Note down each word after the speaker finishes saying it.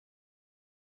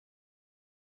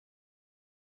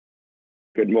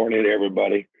Good morning,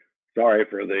 everybody. Sorry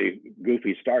for the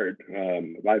goofy start.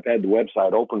 I've had the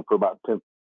website open for about 10,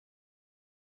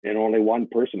 and only one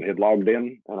person had logged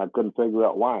in, and I couldn't figure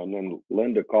out why. And then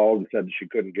Linda called and said she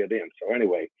couldn't get in. So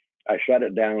anyway, I shut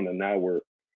it down, and now we're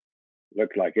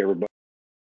looks like everybody.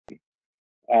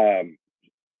 Um,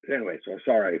 anyway, so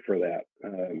sorry for that.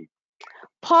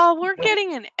 Paul, we're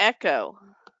getting an echo.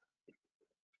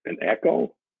 An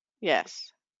echo?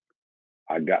 Yes.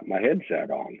 I got my headset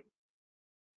on.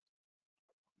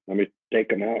 Let me take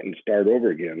them out and start over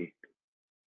again.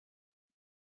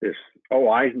 This. Oh,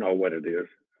 I know what it is.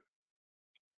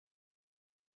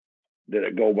 Did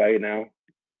it go away now?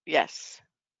 Yes.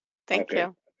 Thank Okay.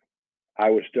 you.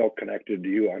 I was still connected to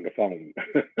you on the phone.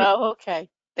 Oh, okay.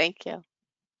 Thank you.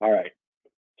 All right.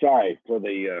 Sorry for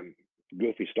the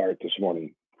goofy start this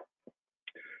morning.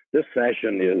 This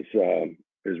session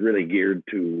is really geared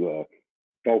to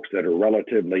folks that are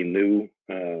relatively new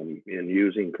in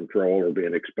using control or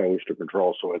being exposed to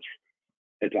control. So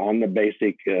it's on the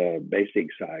basic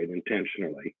side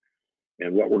intentionally.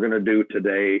 And what we're going to do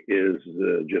today is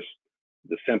just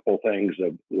the simple things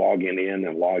of logging in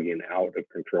and logging out of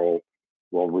control.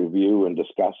 We'll review and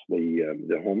discuss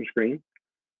the home screen.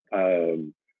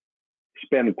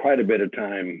 Spend quite a bit of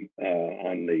time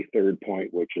on the third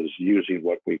point, which is using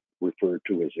what we refer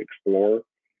to as Explorer,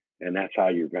 and that's how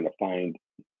you're going to find,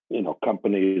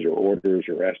 companies or orders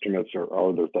or estimates or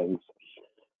other things.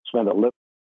 Spend a little,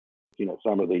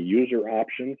 some of the user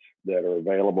options that are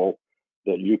available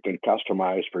that you can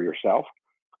customize for yourself.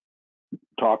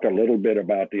 Talk a little bit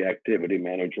about the activity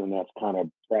manager, and that's kind of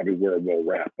probably where we'll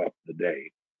wrap up the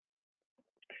day.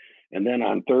 And then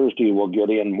on Thursday, we'll get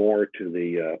in more to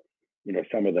the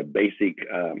some of the basic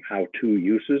how-to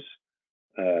uses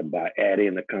by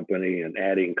adding the company and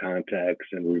adding contacts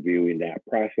and reviewing that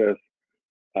process.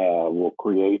 We'll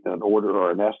create an order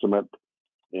or an estimate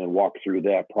and walk through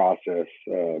that process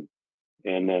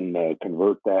and then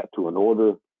convert that to an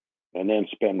order, and then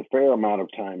spend a fair amount of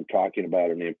time talking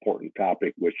about an important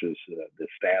topic, which is the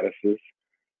statuses,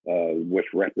 which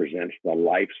represents the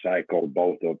life cycle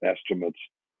both of estimates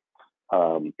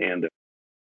and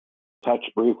touch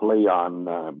briefly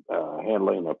on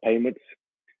handling of payments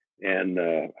and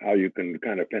how you can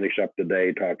kind of finish up the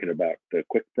day talking about the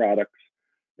quick products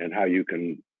and how you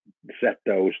can set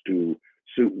those to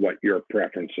suit what your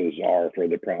preferences are for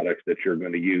the products that you're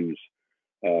going to use,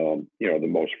 the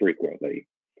most frequently.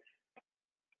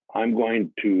 I'm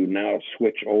going to now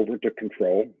switch over to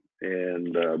control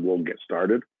and we'll get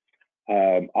started.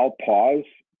 I'll pause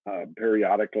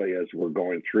periodically as we're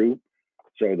going through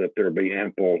so that there'll be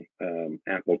ample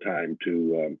time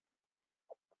to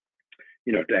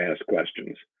to ask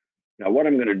questions. Now, what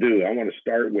I'm going to do, I want to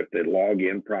start with the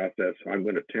login process. I'm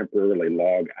going to temporarily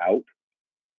log out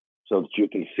so that you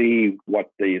can see what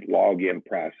the login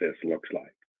process looks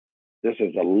like. This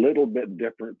is a little bit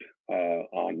different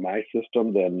on my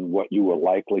system than what you will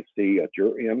likely see at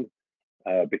your end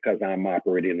because I'm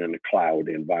operating in a cloud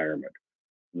environment.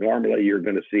 Normally, you're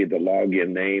going to see the login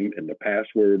name and the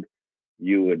password.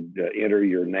 You would enter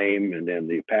your name and then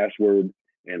the password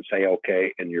and say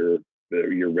okay, and you're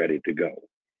ready to go.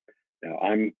 Now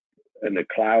I'm in the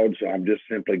cloud, so I'm just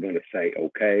simply going to say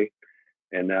okay,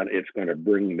 and then it's going to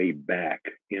bring me back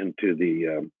into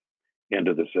the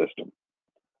system.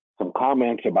 Some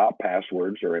comments about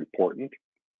passwords are important.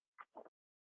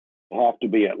 They have to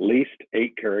be at least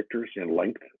 8 characters in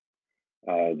length.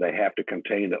 They have to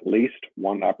contain at least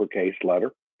one uppercase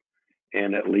letter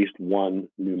and at least one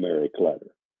numeric letter.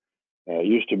 It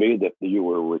used to be that you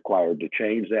were required to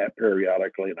change that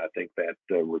periodically, and I think that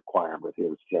requirement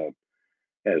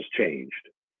has changed.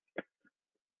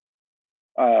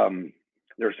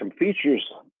 There's some features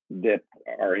that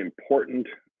are important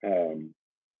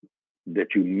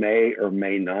that you may or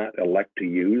may not elect to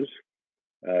use.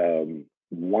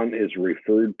 One is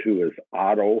referred to as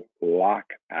auto lock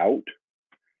out,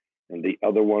 and the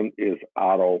other one is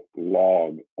auto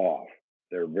log off.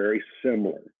 They're very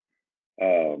similar,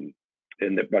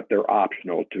 but they're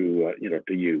optional to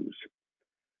use.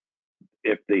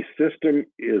 If the system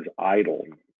is idle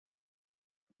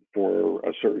for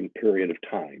a certain period of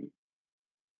time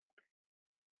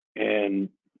and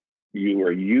you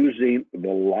are using the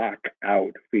lock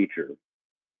out feature,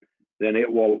 then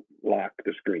it will lock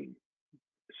the screen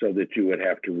so that you would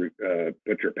have to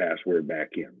put your password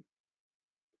back in.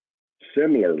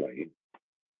 Similarly,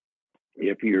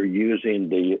 if you're using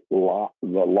the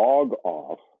log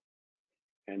off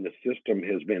and the system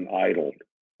has been idle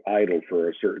for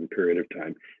a certain period of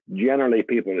time, generally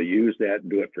people who use that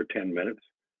do it for 10 minutes,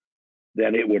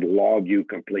 then it would log you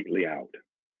completely out.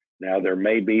 Now, there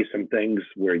may be some things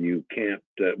where you can't,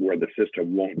 where the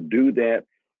system won't do that.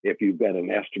 If you've got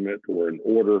an estimate or an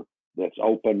order that's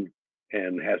open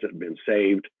and hasn't been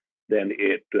saved, then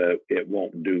it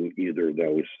won't do either of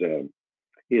those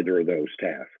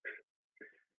tasks.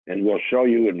 And we'll show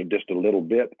you in just a little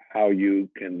bit how you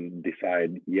can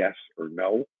decide yes or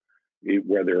no,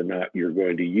 whether or not you're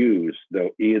going to use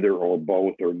either or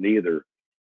both or neither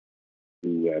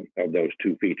of those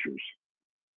two features.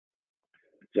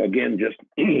 So again, just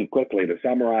quickly to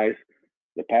summarize,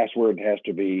 the password has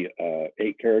to be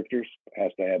 8 characters,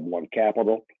 has to have 1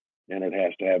 capital, and it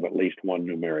has to have at least 1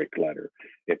 numeric letter.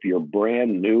 If you're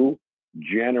brand new,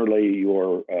 generally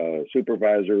your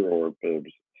supervisor or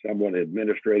someone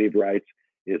administrative rights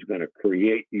is going to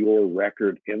create your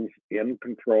record in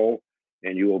Control,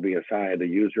 and you will be assigned a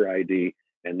user ID,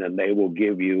 and then they will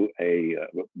give you a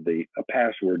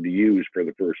password to use for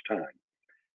the first time.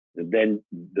 And then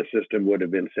the system would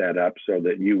have been set up so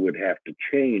that you would have to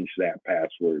change that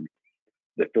password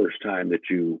the first time that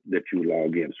you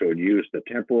log in. So use the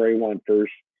temporary one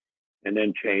first, and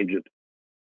then change it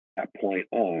at that point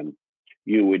on.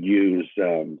 You would use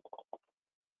the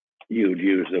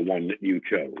one that you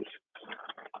chose.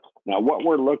 Now, what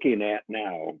we're looking at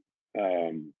now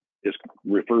is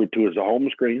referred to as a home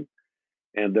screen,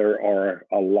 and there are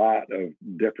a lot of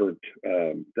different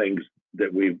things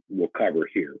that we will cover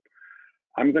here.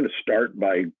 I'm going to start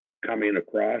by coming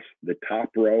across the top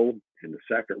row and the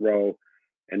second row,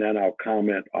 and then I'll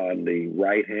comment on the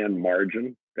right-hand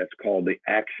margin. That's called the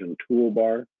action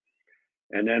toolbar.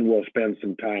 And then we'll spend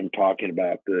some time talking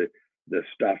about the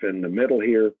stuff in the middle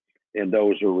here, and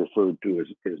those are referred to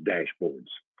as dashboards.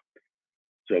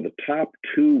 So the top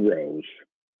 2 rows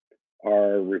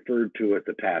are referred to as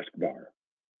the taskbar.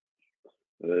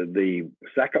 The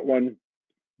second one,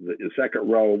 the second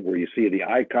row where you see the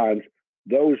icons,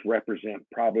 those represent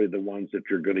probably the ones that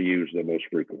you're going to use the most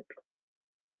frequent.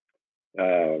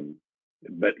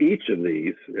 But each of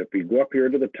these, if you go up here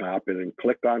to the top and then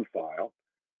click on File,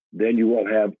 then you will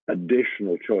have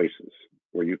additional choices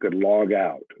where you could log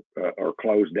out or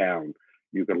close down.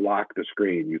 You could lock the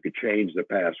screen. You could change the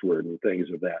password and things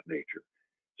of that nature.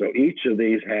 So each of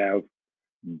these have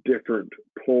different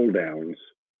pull downs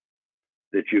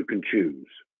that you can choose,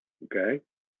 okay?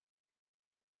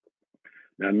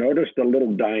 Now notice the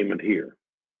little diamond here.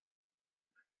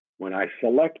 When I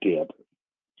select it,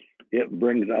 it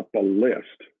brings up a list,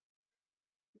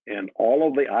 and all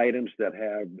of the items that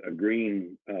have a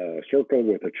green circle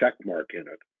with a check mark in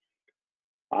it,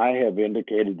 I have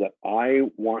indicated that I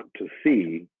want to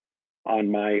see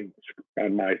on my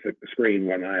screen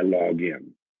when I log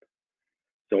in.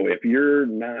 So if you're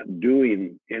not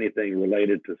doing anything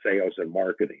related to sales and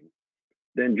marketing,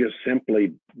 then just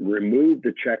simply remove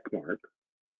the check mark,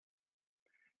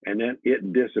 and then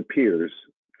it disappears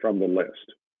from the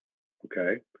list,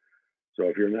 okay? So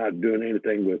if you're not doing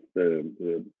anything with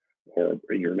or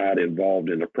you're not involved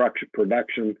in the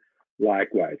production,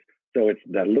 likewise. So it's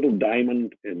that little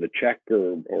diamond in the check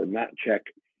or not check,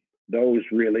 those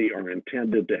really are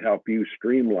intended to help you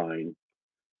streamline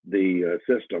the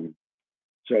system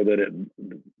so that it,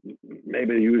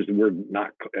 maybe use the word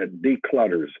not,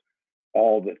 declutters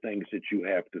all the things that you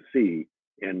have to see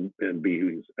and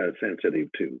be sensitive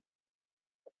to.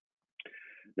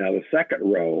 Now the second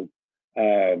row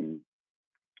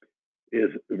is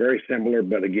very similar,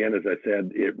 but again, as I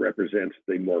said, it represents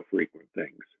the more frequent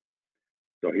things.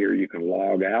 So here you can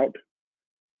log out.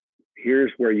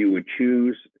 Here's where you would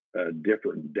choose a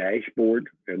different dashboard,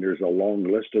 and there's a long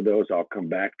list of those. I'll come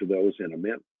back to those in a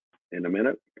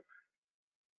minute.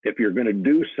 If you're going to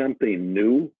do something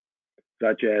new,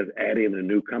 such as adding a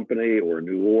new company or a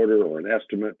new order or an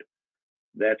estimate,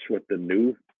 that's what the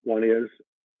new one is.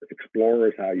 Explorer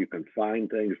is how you can find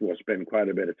things. We'll spend quite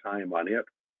a bit of time on it.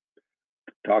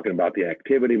 Talking about the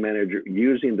activity manager,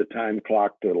 using the time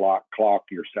clock to clock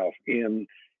yourself in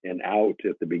and out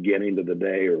at the beginning of the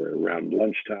day or around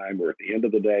lunchtime or at the end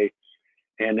of the day.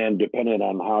 And then depending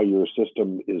on how your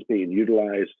system is being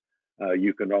utilized,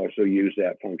 you can also use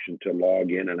that function to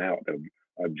log in and out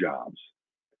of jobs.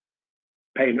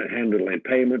 Handling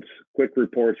payments, quick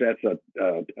reports, that's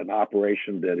an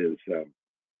operation that is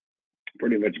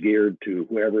pretty much geared to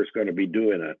whoever's going to be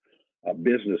doing a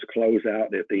business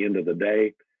closeout at the end of the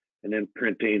day, and then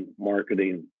printing,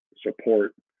 marketing,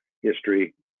 support,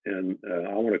 history. And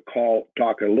I want to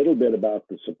talk a little bit about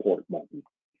the support button.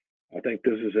 I think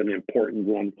this is an important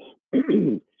one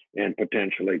and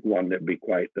potentially one that'd be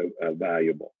quite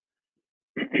valuable.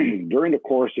 During the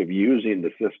course of using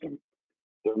the system,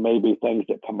 there may be things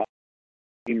that come up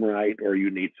right or you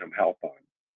need some help on.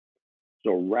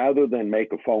 So rather than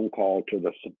make a phone call to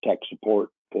the tech support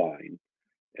line,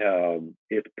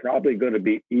 it's probably going to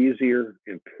be easier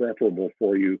and preferable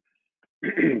for you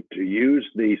to use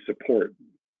the support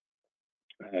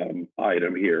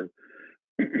item here,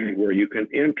 where you can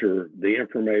enter the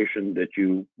information that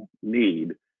you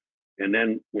need, and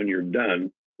then when you're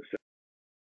done,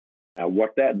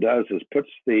 what that does is puts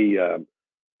the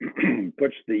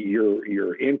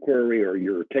your inquiry or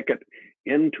your ticket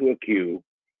into a queue,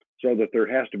 so that there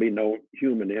has to be no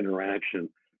human interaction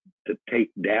to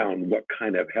take down what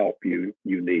kind of help you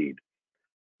need.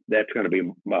 That's going to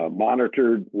be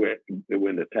monitored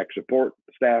when the tech support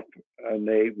staff, and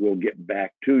they will get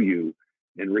back to you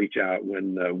and reach out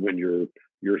when your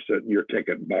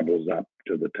ticket bubbles up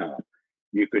to the top.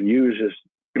 You can use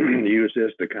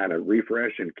this to kind of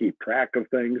refresh and keep track of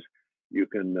things. You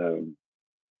can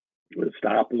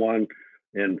stop one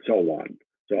and so on.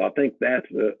 So I think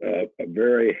that's a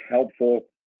very helpful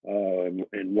and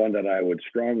one that I would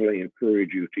strongly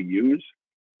encourage you to use.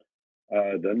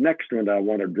 The next one I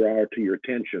want to draw to your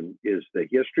attention is the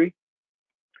history.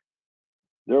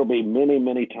 There'll be many,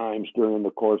 many times during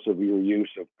the course of your use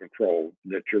of control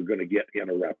that you're going to get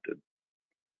interrupted.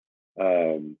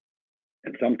 And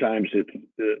sometimes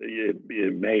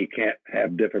it may can't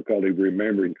have difficulty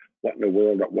remembering what in the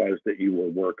world it was that you were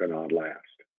working on last.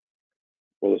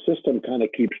 Well, the system kind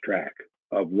of keeps track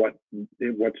of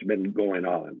what's been going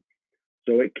on.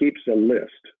 So it keeps a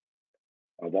list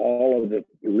of all of the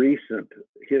recent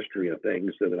history of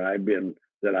things that I've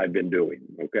been doing.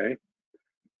 Okay,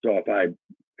 so if I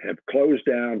have closed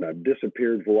down, I've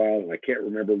disappeared for a while, and I can't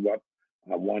remember what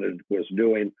I was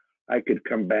doing, I could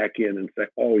come back in and say,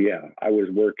 "Oh yeah, I was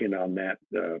working on that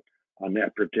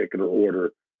particular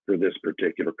order for this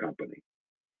particular company,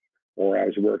 or I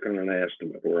was working on an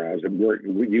estimate, or I was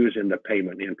using the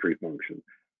payment entry function."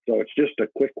 So it's just a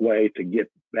quick way to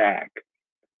get back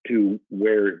to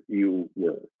where you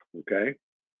were. Okay,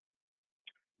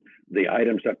 the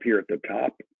items up here at the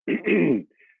top,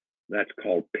 that's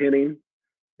called pinning.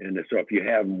 And so if you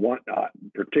have one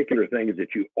particular things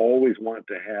that you always want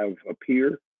to have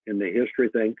appear in the history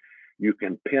thing, you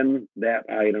can pin that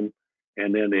item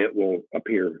and then it will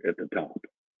appear at the top.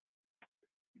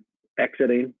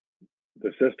 Exiting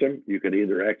the system, you can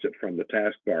either exit from the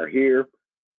taskbar here,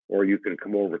 or you can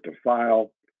come over to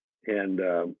File and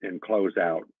close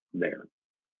out there.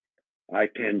 I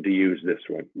tend to use this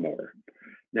one more.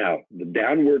 Now, the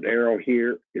downward arrow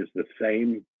here is the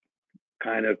same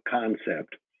kind of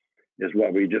concept as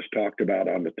what we just talked about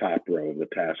on the top row of the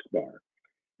taskbar.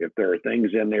 If there are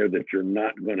things in there that you're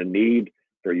not going to need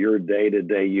for your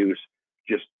day-to-day use,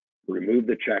 just remove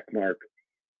the check mark,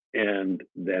 and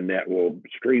then that will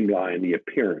streamline the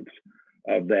appearance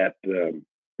of that of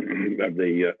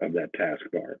that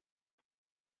taskbar.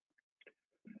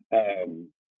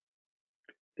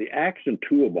 The action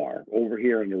toolbar over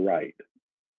here on the right.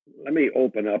 Let me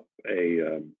open up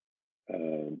an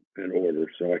order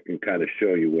so I can kind of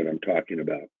show you what I'm talking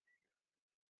about.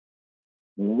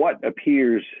 What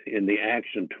appears in the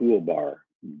action toolbar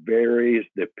varies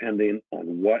depending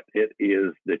on what it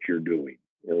is that you're doing,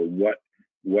 or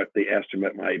what the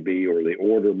estimate might be, or the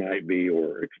order might be,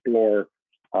 or explore.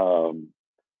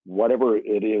 Whatever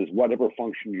it is, whatever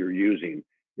function you're using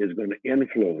is going to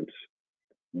influence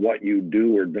what you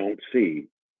do or don't see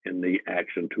in the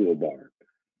action toolbar.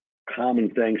 Common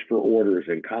things for orders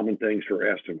and common things for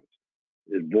estimates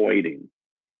is voiding,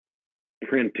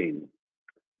 printing,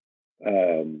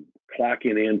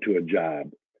 clocking into a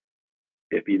job.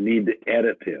 If you need to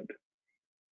edit it.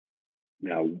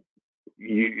 Now,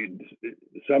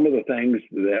 some of the things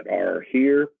that are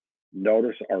here,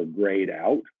 notice, are grayed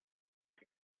out,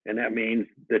 and that means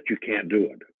that you can't do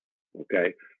it.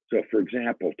 Okay, so for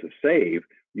example, to save,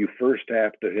 you first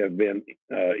have to have been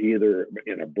either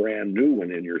in a brand new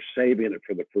one and you're saving it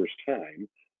for the first time,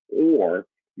 or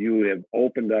you have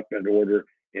opened up an order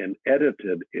and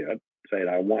edited it, saying,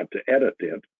 I want to edit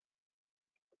it.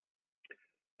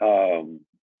 And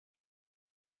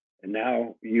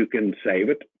now you can save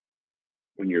it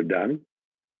when you're done.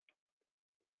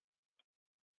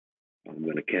 I'm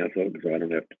going to cancel it because I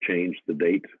don't have to change the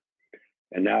date.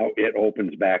 And now it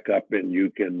opens back up, and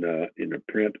you can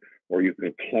print, or you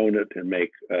can clone it and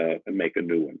make a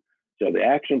new one. So the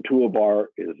action toolbar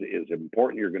is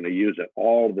important. You're going to use it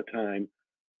all the time,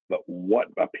 but what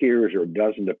appears or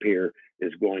doesn't appear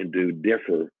is going to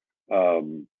differ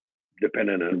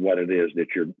depending on what it is that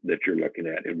you're looking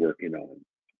at and working on.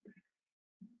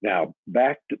 Now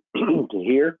back to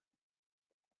here.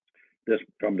 This,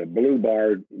 from the blue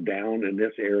bar down in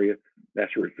this area,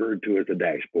 that's referred to as the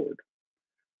dashboard.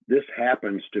 This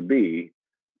happens to be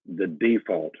the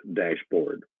default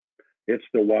dashboard. It's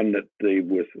the one that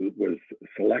was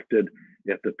selected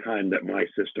at the time that my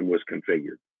system was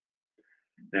configured.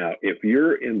 Now, if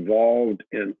you're involved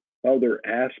in other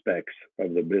aspects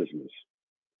of the business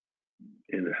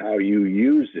and how you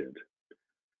use it,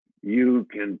 you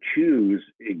can choose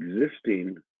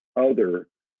existing other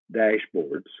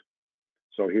dashboards.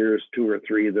 So here's 2 or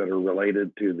 3 that are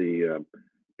related to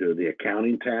the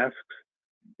accounting tasks.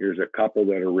 Here's a couple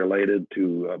that are related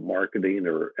to marketing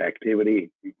or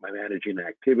managing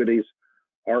activities,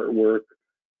 artwork,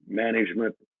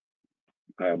 management,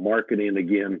 marketing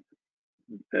again.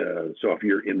 So if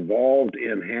you're involved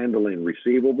in handling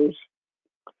receivables,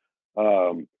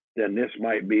 then this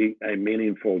might be a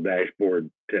meaningful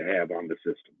dashboard to have on the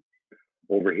system.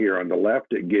 Over here on the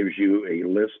left, it gives you a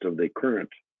list of the current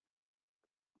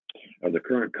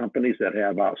companies that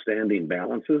have outstanding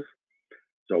balances.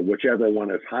 So whichever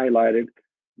one is highlighted,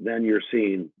 then you're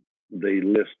seeing the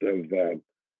list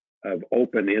of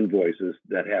open invoices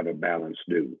that have a balance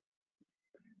due.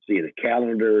 See the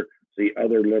calendar, see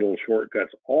other little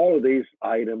shortcuts. All of these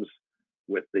items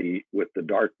with the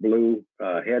dark blue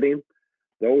heading,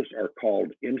 those are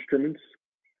called instruments,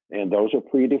 and those are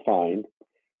predefined.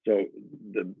 So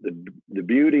the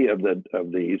beauty of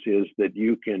these is that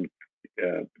you can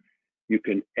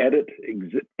edit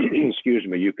excuse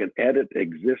me, you can edit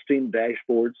existing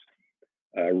dashboards,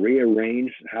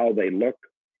 rearrange how they look,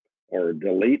 or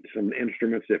delete some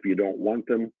instruments if you don't want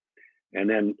them, and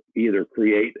then either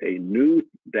create a new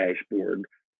dashboard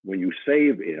when you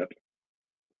save it,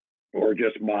 or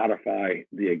just modify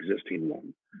the existing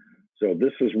one. So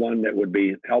this is one that would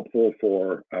be helpful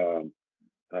for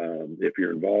if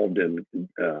you're involved in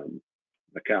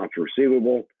accounts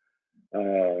receivable,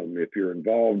 if you're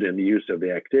involved in the use of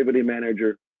the activity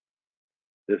manager.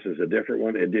 This is a different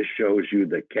one. It just shows you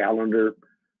the calendar,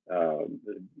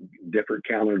 different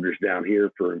calendars down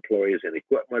here for employees and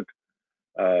equipment,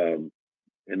 and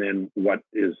then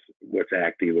what's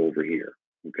active over here.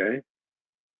 Okay.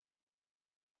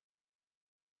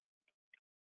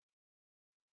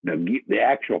 The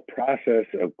actual process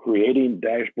of creating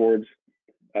dashboards,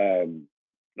 I'm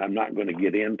not going to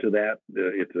get into that.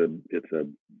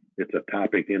 It's a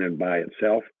topic in and by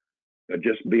itself. But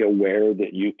just be aware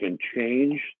that you can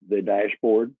change the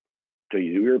dashboard to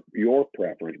your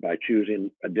preference by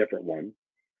choosing a different one.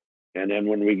 And then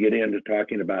when we get into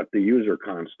talking about the user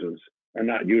constants, or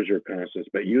not user constants,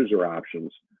 but user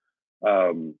options,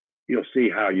 you'll see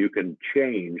how you can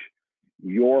change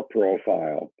your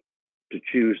profile to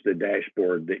choose the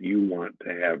dashboard that you want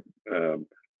to have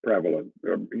prevalent,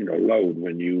 or load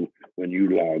when you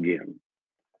log in.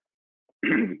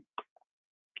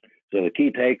 So the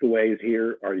key takeaways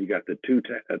here are: you got the two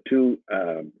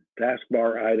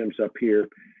taskbar items up here,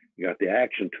 you got the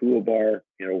action toolbar,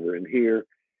 and over in here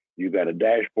you got a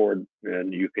dashboard,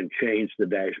 and you can change the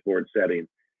dashboard setting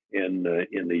in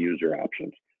the user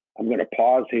options. I'm going to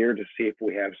pause here to see if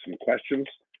we have some questions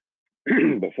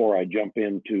before I jump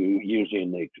into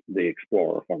using the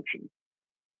Explorer function.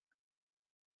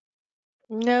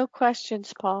 No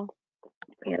questions, Paul.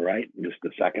 All right, just a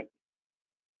second.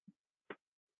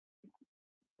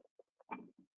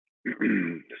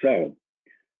 So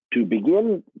to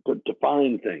begin to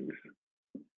define things,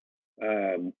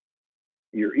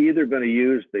 you're either going to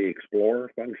use the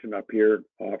Explorer function up here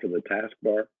off of the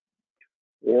taskbar,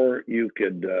 or you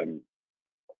could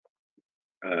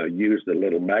use the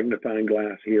little magnifying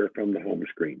glass here from the home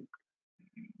screen.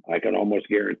 I can almost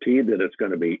guarantee that it's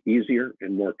going to be easier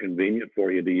and more convenient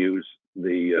for you to use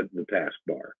the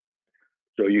taskbar.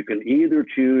 So you can either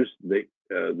choose the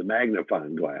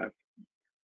magnifying glass,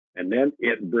 and then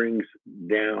it brings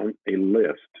down a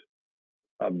list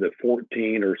of the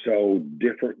 14 or so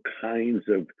different kinds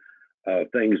of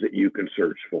things that you can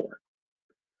search for.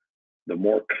 The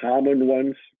more common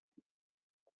ones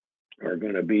are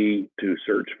going to be to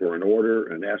search for an order,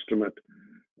 an estimate,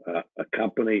 a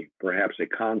company, perhaps a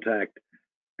contact,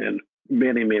 and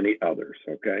many, many others,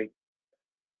 okay?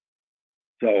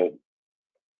 So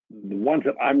the ones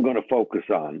that I'm going to focus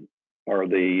on are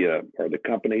the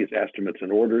companies, estimates,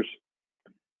 and orders,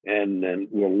 and then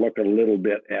we'll look a little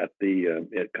bit at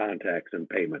at contacts and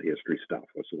payment history stuff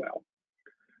as well.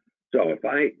 So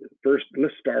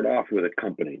let's start off with a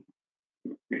company.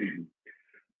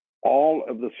 All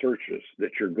of the searches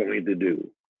that you're going to do,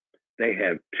 they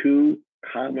have two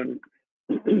common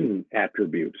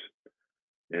attributes,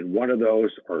 and one of those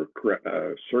are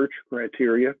search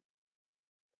criteria,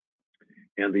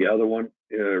 and the other one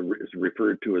is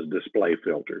referred to as display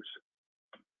filters.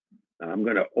 I'm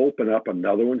going to open up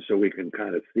another one so we can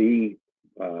kind of see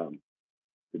the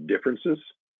differences.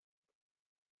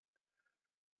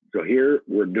 So here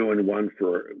we're doing one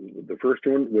for, the first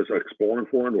one was exploring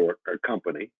for a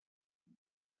company.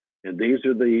 And these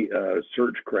are the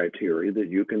search criteria that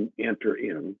you can enter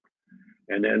in,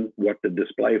 and then what the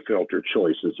display filter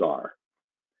choices are.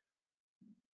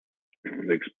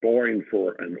 Exploring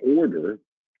for an order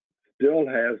still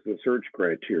has the search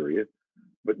criteria,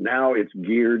 but now it's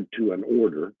geared to an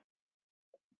order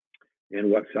and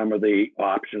what some of the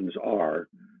options are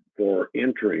for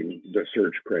entering the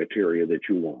search criteria that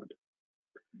you want.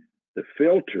 The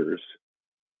filters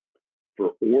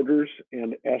for orders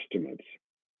and estimates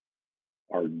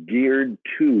are geared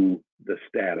to the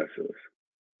statuses,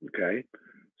 okay?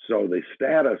 So the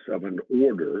status of an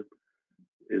order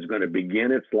is going to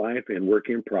begin its life in work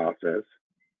in process.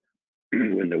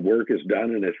 When the work is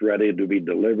done and it's ready to be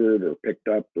delivered or picked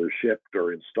up or shipped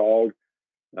or installed,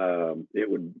 it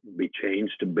would be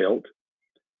changed to built.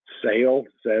 Sale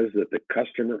says that the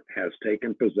customer has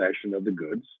taken possession of the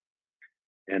goods.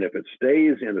 And if it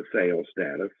stays in a sale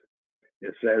status,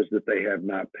 it says that they have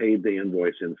not paid the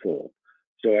invoice in full.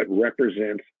 So it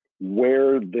represents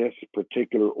where this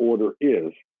particular order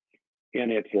is in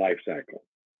its life cycle.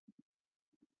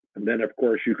 And then, of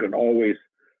course, you can always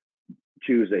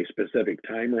choose a specific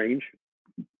time range.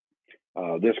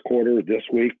 This quarter, this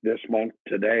week, this month,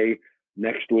 today,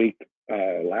 next week,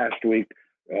 last week,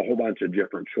 a whole bunch of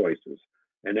different choices.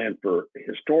 And then for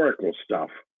historical stuff,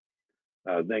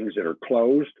 things that are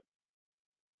closed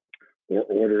or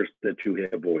orders that you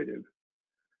have avoided.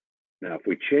 Now, if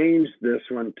we change this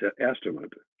one to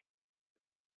estimate,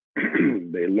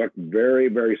 they look very,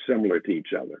 very similar to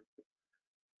each other.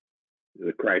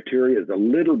 The criteria is a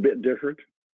little bit different.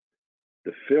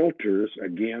 The filters,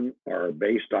 again, are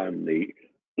based on the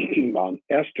on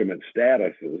estimate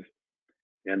statuses,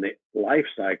 and the life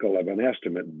cycle of an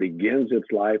estimate begins its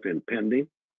life in pending.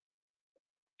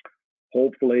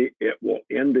 Hopefully, it will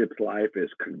end its life as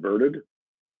converted,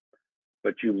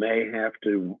 but you may have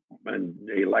to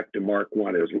elect to mark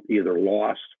one as either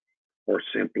lost or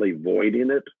simply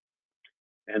voiding it.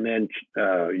 And then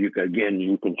you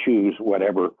can choose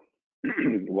whatever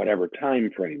whatever time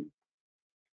frame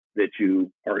that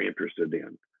you are interested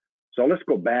in. So let's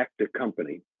go back to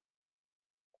company.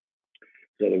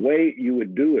 So the way you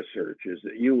would do a search is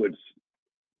that you would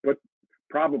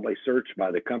probably search by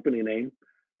the company name,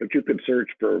 but you could search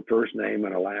for a first name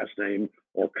and a last name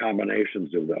or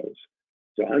combinations of those.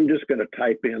 So I'm just going to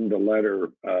type in the letter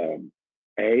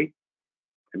A,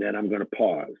 and then I'm going to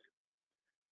pause.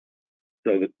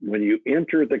 So that when you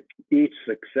enter each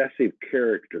successive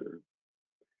character,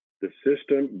 the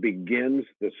system begins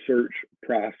the search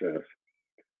process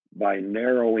by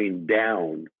narrowing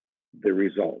down the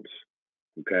results,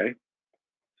 okay?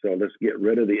 So let's get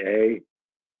rid of the A,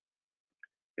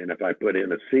 and if I put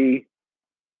in a C,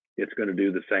 it's going to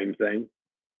do the same thing.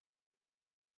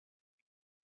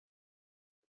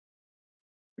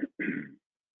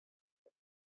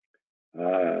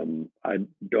 I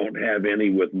don't have any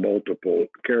with multiple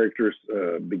characters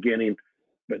beginning,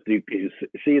 but you can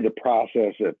see the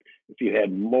process that if you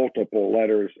had multiple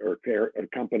letters or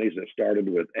companies that started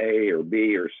with A or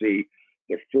B or C,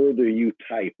 the further you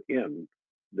type in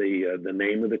the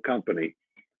name of the company,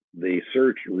 the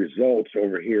search results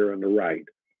over here on the right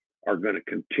are going to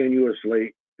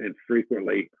continuously and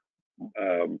frequently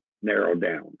narrow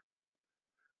down.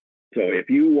 So if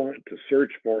you want to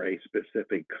search for a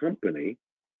specific company,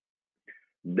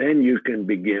 then you can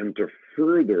begin to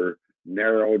further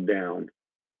narrow down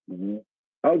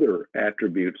other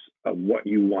attributes of what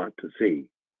you want to see.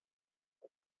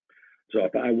 So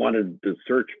if I wanted to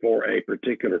search for a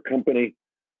particular company,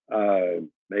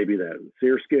 maybe that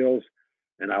SeerSkills,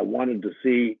 and I wanted to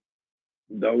see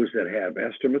those that have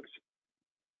estimates,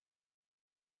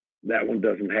 that one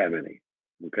doesn't have any,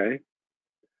 okay?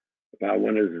 If I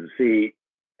wanted to see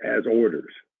as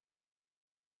orders,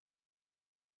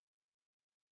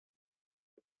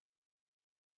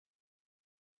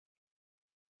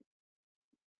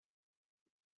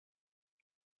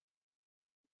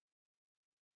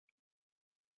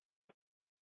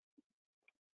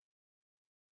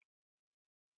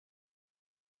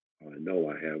 I know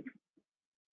I have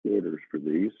orders for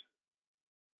these.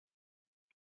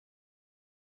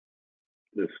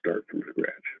 Let's start from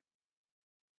scratch.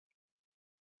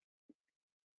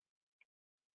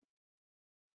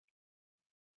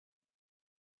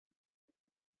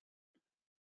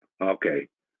 Okay,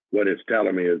 what it's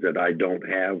telling me is that I don't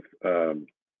have,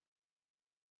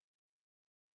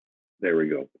 there we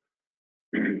go.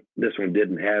 This one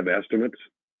didn't have estimates,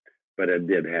 but it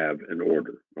did have an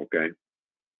order, okay?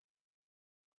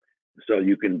 So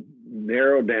you can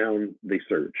narrow down the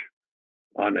search.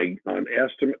 On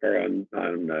estimate or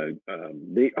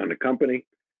on a company,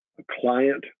 a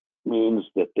client means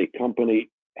that the company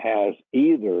has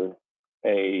either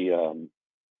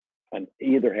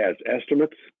has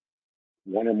estimates,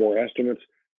 one or more estimates,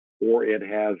 or it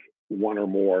has one or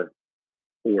more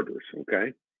orders.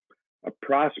 Okay. A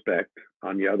prospect,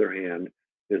 on the other hand,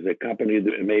 is a company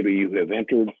that maybe you have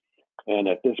entered and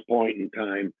at this point in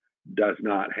time does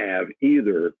not have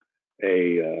either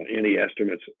any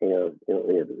estimates or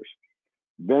orders.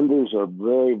 Vendors are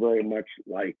very, very much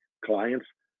like clients.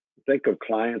 Think of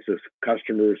clients as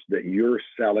customers that you're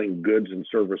selling goods and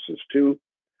services to.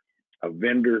 A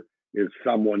vendor is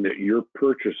someone that you're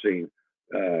purchasing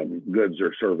goods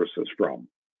or services from.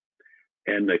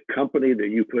 And the company that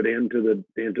you put into the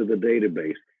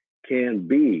database can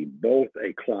be both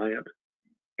a client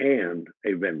and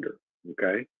a vendor.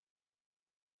 Okay.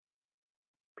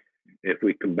 If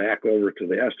we come back over to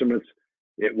the estimates,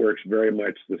 it works very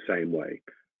much the same way.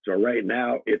 So right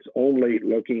now, it's only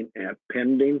looking at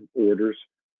pending orders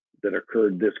that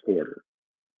occurred this quarter.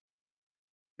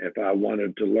 If I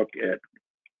wanted to look at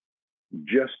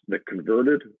just the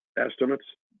converted estimates,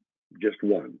 just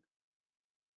one.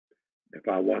 If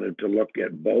I wanted to look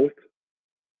at both,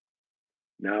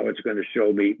 now it's going to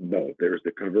show me both. There's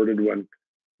the converted one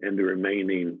and the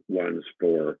remaining ones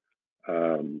for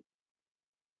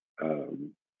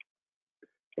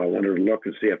I wanted to look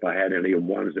and see if I had any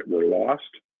ones that were lost.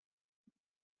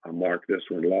 I marked this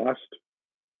one lost,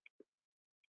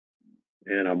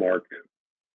 and I marked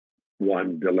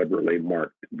one deliberately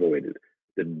marked voided.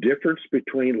 The difference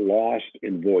between lost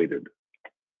and voided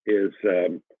is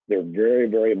they're very,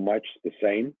 very much the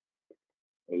same.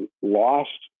 Lost,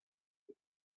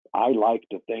 I like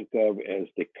to think of as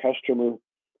the customer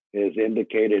has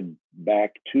indicated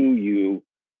back to you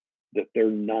that they're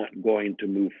not going to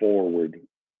move forward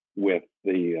with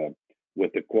the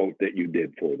quote that you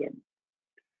did for them.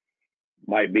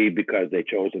 Might be because they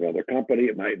chose another company.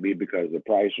 It might be because the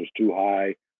price was too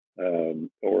high,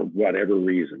 or whatever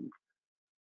reason.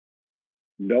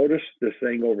 Notice this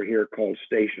thing over here called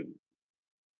station.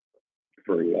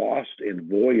 For lost and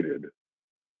voided,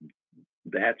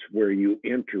 that's where you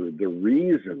enter the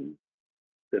reason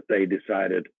that they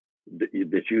decided that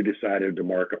you decided to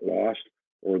mark it lost,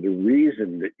 or the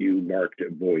reason that you marked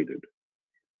it voided.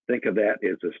 Think of that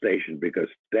as a station, because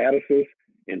statuses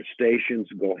and stations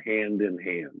go hand in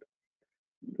hand.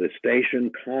 The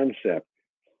station concept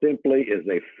simply is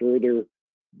a further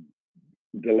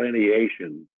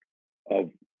delineation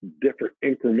of different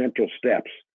incremental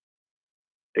steps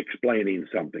explaining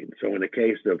something. So in the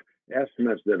case of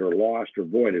estimates that are lost or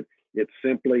voided, it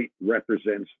simply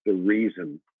represents the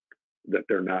reason that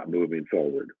they're not moving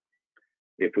forward.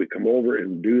 If we come over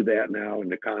and do that now in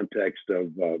the context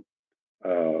of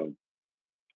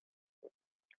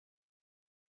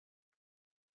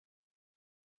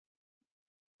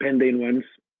pending ones,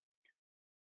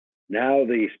 now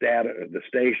the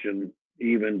station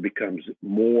even becomes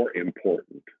more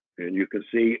important. And you can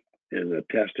see in the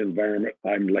test environment,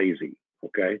 I'm lazy.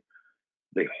 Okay.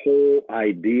 The whole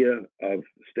idea of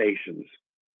stations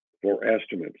for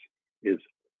estimates is,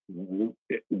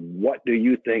 what do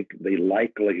you think the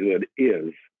likelihood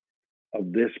is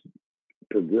of this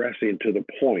progressing to the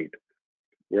point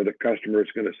where the customer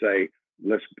is going to say,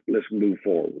 let's move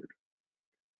forward.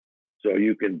 So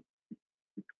you can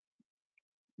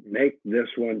make this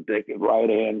one, take it right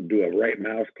in, do a right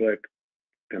mouse click,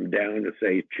 come down and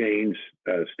say change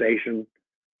station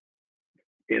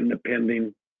in the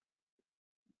pending.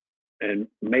 And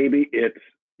maybe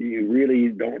you really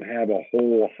don't have a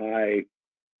whole high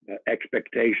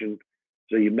expectation,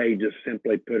 so you may just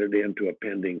simply put it into a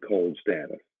pending cold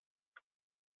status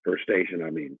for station, I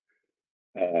mean.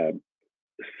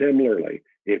 Similarly,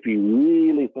 if you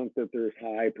really think that there's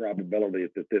high probability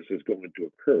that this is going to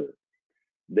occur,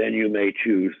 then you may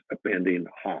choose a pending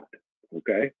hot,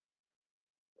 okay?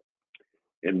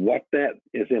 And what that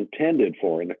is intended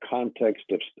for in the context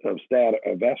of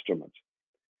estimates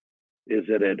is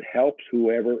that it helps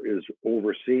whoever is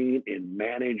overseeing in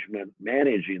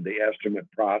managing the estimate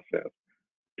process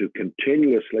to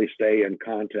continuously stay in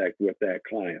contact with that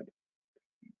client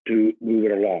to move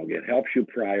it along. It helps you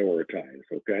prioritize,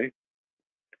 okay?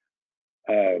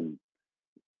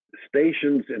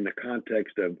 Stations in the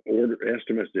context of order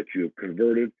estimates that you've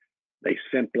converted, they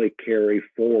simply carry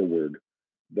forward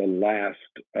the last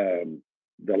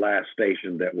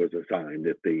station that was assigned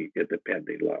at the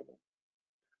pending level.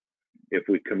 If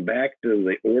we come back to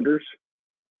the orders,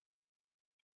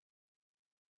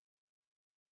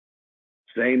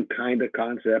 same kind of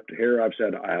concept here. I've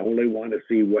said I only want to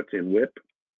see what's in WIP.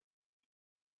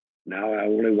 Now I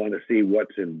only want to see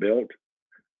what's in built.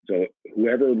 So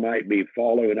whoever might be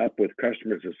following up with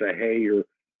customers to say, hey,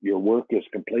 your work is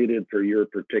completed for your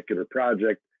particular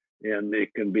project, and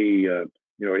it can be,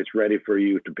 it's ready for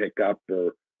you to pick up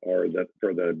for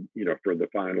the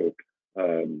final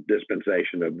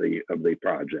dispensation of the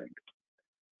project.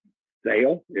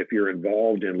 Sale, if you're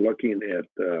involved in looking at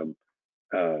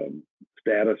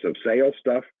status of sale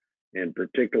stuff, and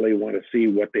particularly want to see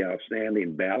what the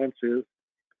outstanding balance is,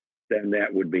 then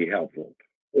that would be helpful.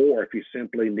 Or if you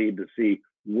simply need to see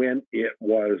when it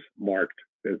was marked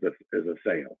as a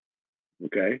sale.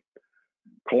 Okay.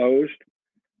 Closed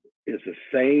is the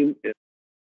same,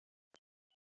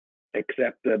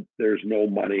 except that there's no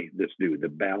money that's due. The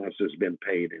balance has been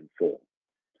paid in full.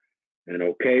 And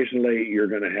occasionally you're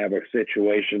going to have a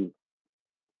situation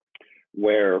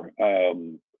where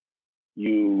an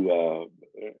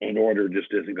order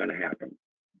just isn't going to happen.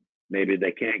 Maybe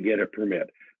they can't get a permit.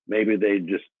 Maybe they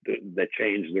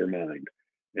change their mind.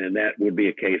 And that would be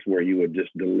a case where you would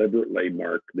just deliberately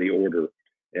mark the order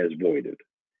as voided.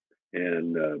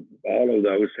 And all of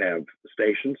those have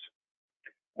stations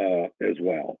as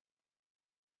well.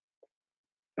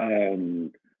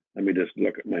 Let me just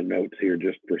look at my notes here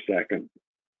just for a second.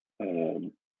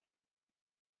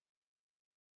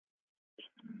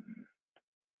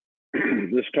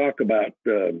 Let's talk about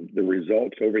the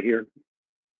results over here.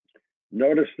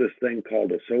 Notice this thing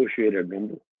called associated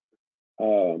number.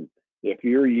 If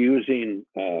you're using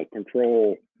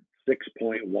control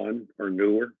 6.1 or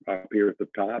newer up here at the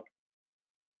top,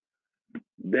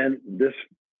 then this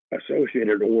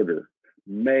associated order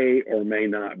may or may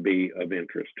not be of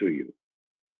interest to you.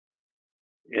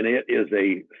 And it is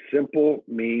a simple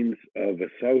means of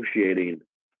associating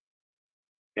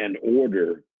an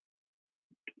order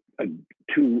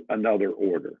to another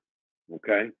order,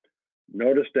 okay?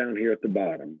 Notice down here at the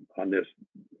bottom on this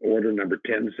order number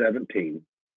 1017,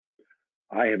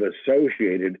 I have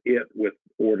associated it with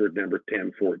order number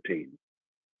 1014.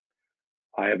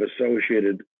 I have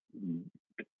associated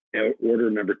order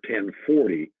number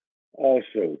 1040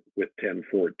 also with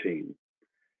 1014.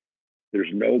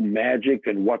 There's no magic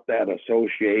in what that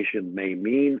association may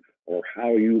mean or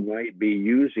how you might be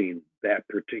using that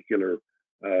particular,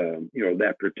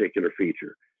 that particular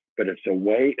feature. But it's a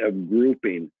way of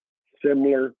grouping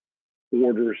similar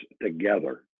orders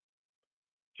together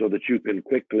so that you can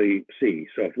quickly see.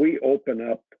 So if we open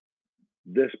up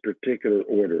this particular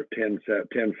order,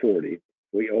 1040,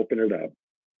 we open it up.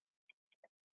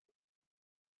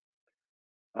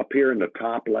 Up here in the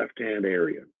top left-hand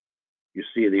area, you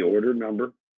see the order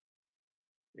number,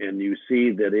 and you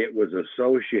see that it was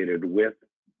associated with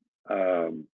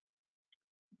order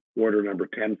number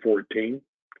 1014,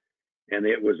 and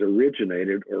it was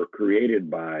originated or created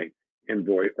by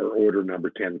invoice or order number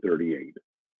 1038,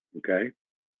 okay?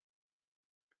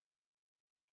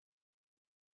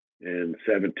 And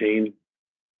 17,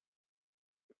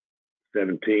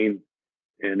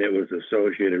 and it was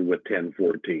associated with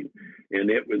 1014. And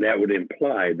that would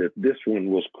imply that this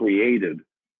one was created,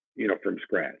 from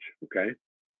scratch, okay?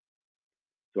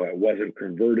 So it wasn't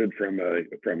converted from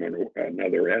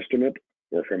another estimate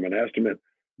or from an estimate,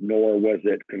 nor was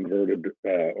it converted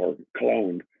or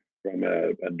cloned from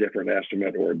a different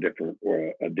estimate or a different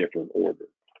order.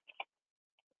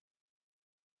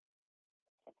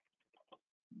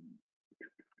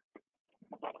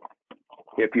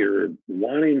 If you're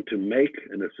wanting to make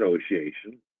an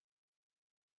association,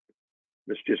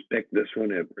 let's just pick this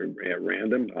one at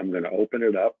random. I'm going to open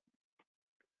it up.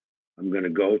 I'm going to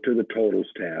go to the totals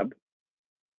tab.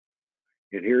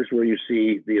 And here's where you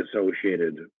see the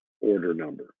associated order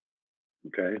number.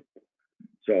 Okay.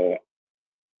 So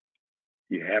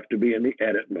you have to be in the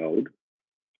edit mode.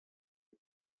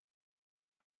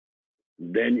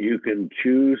 Then you can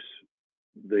choose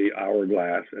the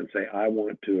hourglass and say, I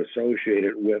want to associate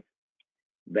it with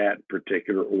that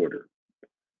particular order.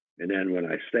 And then when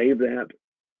I save that,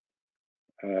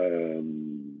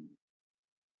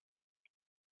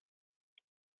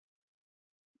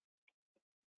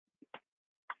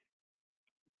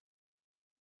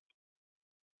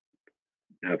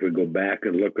 now if we go back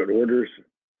and look at orders,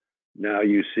 now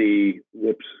you see,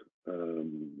 whoops,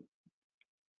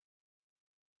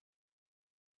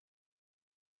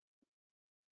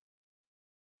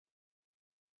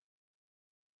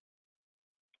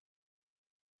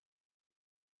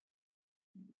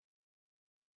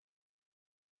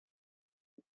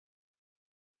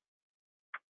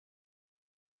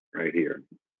 right here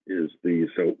is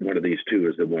so one of these two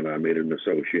is the one I made an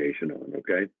association on,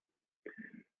 okay?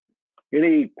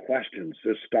 Any questions?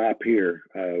 Just stop here.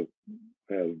 I've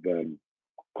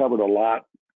covered a lot.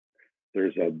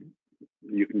 There's a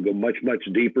you can go much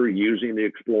deeper using the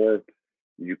Explorer.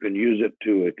 You can use it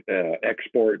to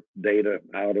export data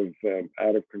out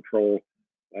of control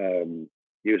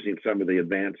using some of the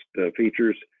advanced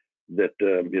features that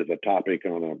is a topic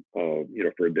on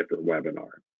for a different webinar.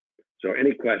 So,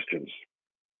 any questions?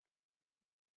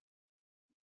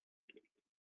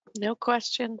 No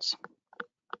questions.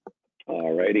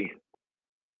 All righty.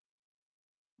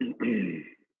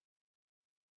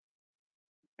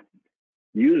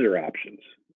 User options.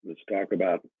 Let's talk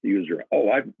about user. Oh,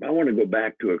 I want to go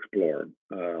back to Explorer.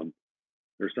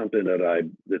 There's something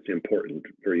that's important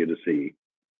for you to see.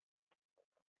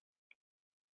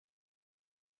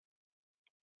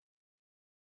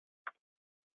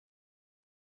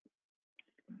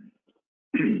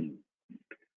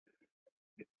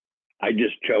 I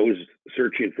just chose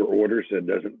searching for orders. It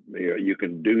doesn't, you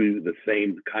can do the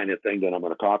same kind of thing that I'm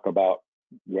going to talk about,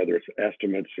 whether it's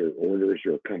estimates or orders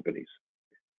or companies.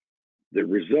 The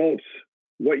results,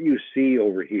 what you see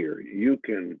over here, you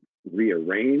can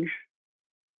rearrange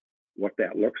what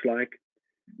that looks like.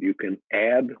 You can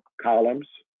add columns.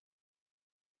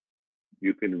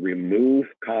 You can remove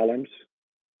columns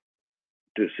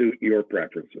to suit your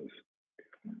preferences.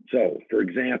 So, for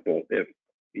example, if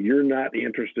you're not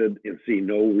interested and see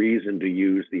no reason to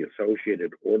use the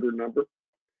associated order number,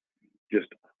 just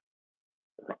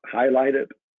highlight it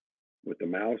with the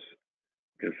mouse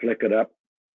and flick it up,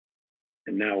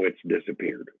 and now it's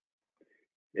disappeared.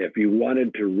 If you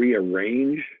wanted to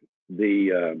rearrange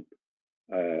the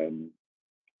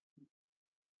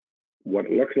what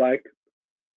it looks like,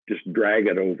 just drag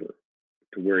it over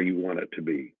to where you want it to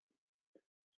be.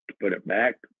 To put it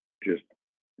back, just,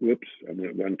 whoops, I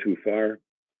went one too far.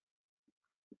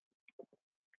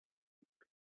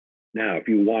 Now, if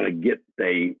you want to get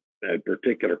a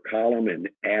particular column and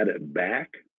add it back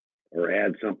or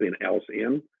add something else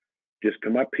in, just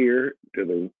come up here to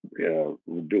the,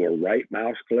 do a right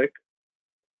mouse click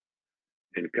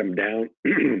and come down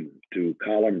to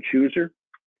column chooser.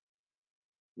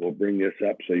 We'll bring this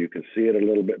up so you can see it a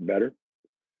little bit better.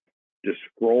 Just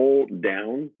scroll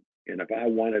down, and if I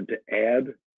wanted to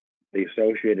add the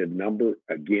associated number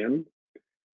again,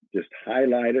 just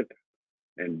highlight it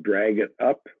and drag it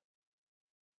up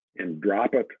and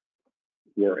drop it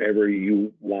wherever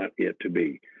you want it to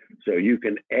be. So you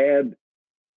can add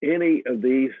any of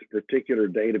these particular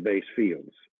database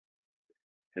fields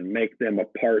and make them a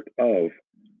part of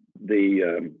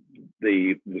the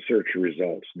search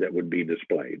results that would be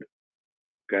displayed.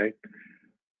 Okay.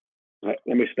 Let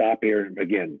me stop here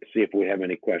again, see if we have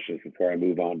any questions before I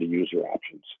move on to user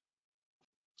options.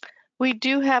 We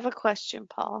do have a question,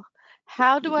 Paul.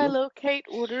 How do I locate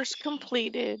orders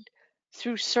completed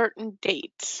through certain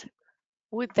dates?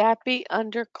 Would that be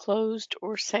under closed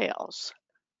or sales?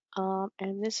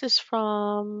 And this is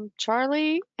from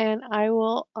Charlie, and I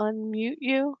will unmute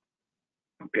you.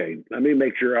 Okay, let me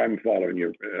make sure I'm following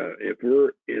you. If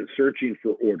we're searching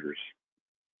for orders,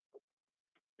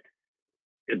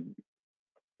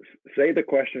 say the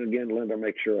question again, Linda.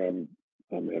 Make sure I'm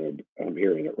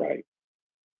hearing it right.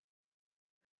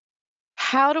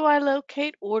 How do I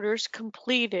locate orders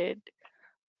completed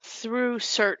through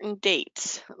certain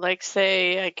dates? Like,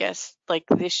 say, I guess, like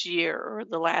this year or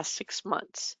the last 6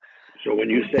 months. So when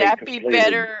you Would say that completed, be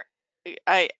better?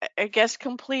 I guess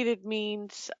completed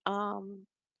means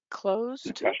closed.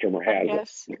 The customer has it.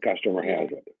 The customer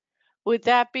has it. Would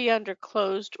that be under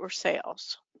closed or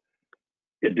sales?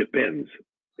 It depends.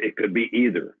 It could be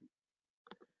either.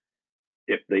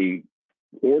 If the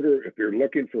order, if you're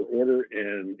looking for order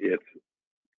and it's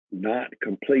not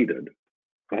completed,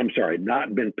 I'm sorry,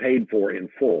 not been paid for in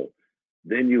full,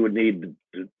 then you would need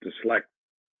to select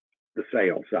the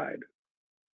sale side.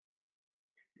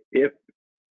 If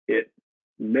it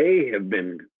may have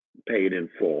been paid in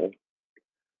full,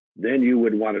 then you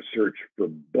would want to search for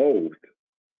both.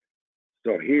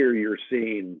 So here you're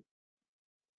seeing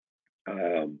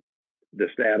the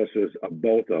statuses of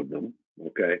both of them.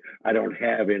 Okay, I don't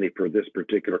have any for this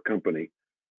particular company,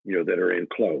 that are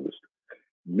enclosed.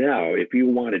 Now, if you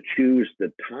want to choose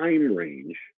the time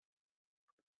range,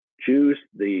 choose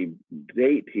the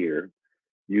date here.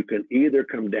 You can either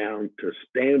come down to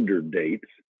standard dates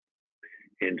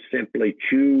and simply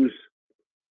choose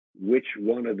which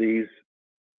one of these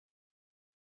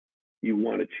you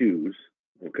want to choose.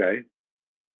 Okay.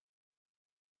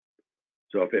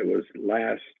 So if it was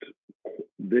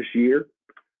this year,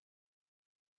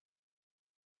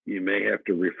 you may have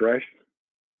to refresh.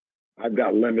 I've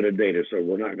got limited data, so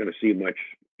we're not going to see much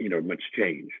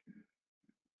change.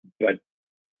 But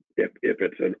if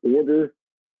it's an order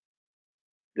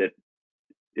that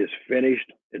is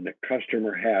finished and the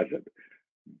customer has it,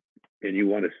 and you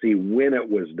want to see when it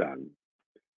was done,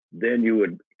 then you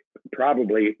would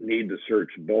probably need to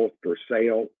search both for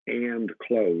sale and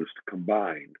closed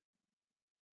combined,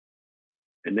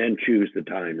 and then choose the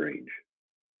time range.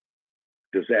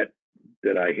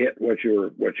 Did I hit what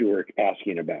you were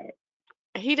asking about?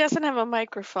 He doesn't have a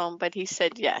microphone, but he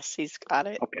said yes, he's got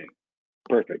it. Okay,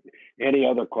 perfect. Any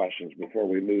other questions before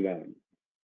we move on?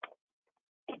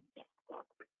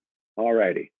 All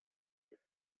righty.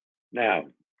 Now,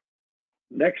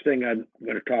 next thing I'm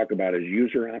going to talk about is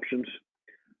user options,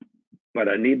 but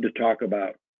I need to talk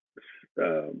about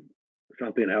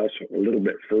something else a little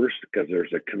bit first, because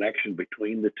there's a connection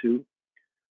between the two.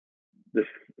 This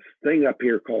thing up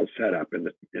here called setup in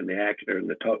the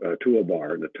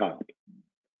toolbar in the top.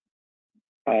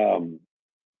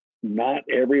 Not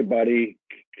everybody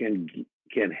can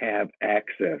have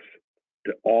access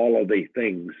to all of the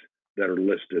things that are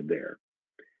listed there.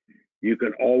 You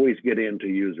can always get into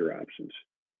user options.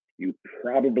 You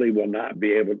probably will not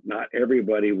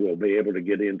everybody will be able to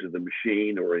get into the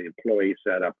machine or employee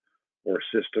setup or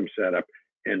system setup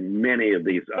and many of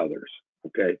these others,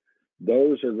 okay?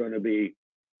 Those are going to be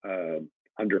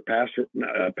under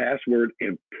password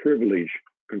and privilege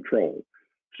control.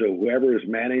 So whoever is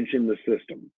managing the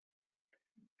system,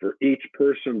 for each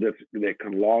person that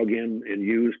can log in and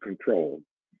use control,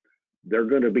 they're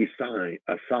going to be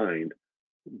assigned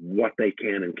what they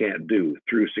can and can't do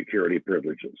through security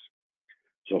privileges.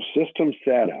 So system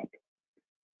setup,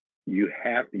 you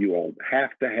all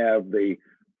have to have the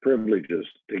privileges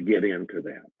to get into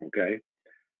that, okay?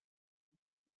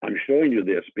 I'm showing you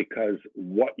this because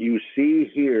what you see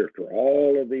here for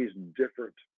all of these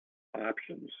different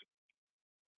options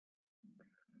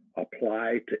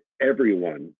apply to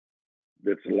everyone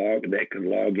that can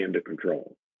log into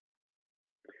control.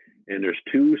 And there's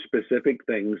two specific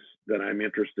things that I'm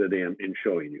interested in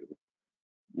showing you.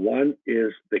 One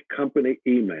is the company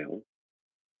email.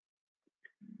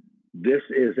 This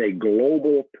is a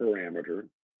global parameter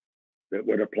that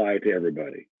would apply to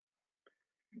everybody.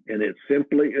 And it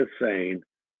simply is saying,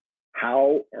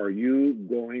 how are you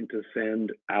going to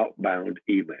send outbound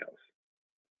emails?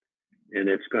 And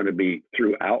it's going to be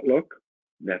through Outlook.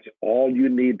 That's all you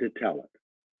need to tell it.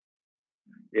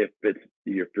 If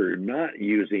you're not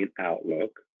using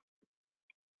Outlook,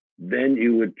 then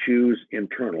you would choose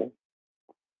internal.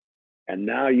 And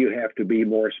now you have to be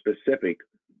more specific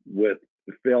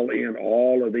fill in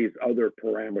all of these other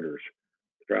parameters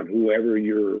from whoever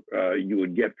you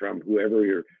would get from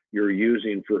whoever you're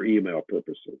using for email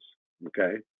purposes,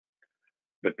 okay?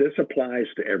 But this applies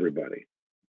to everybody.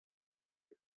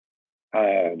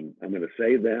 I'm going to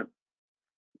save that.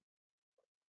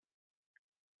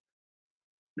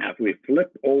 Now, if we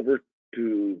flip over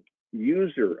to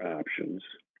user options,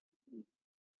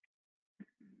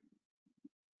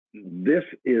 this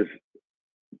is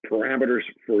parameters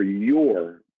for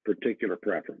your particular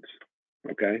preference,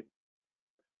 okay?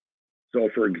 So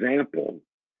for example,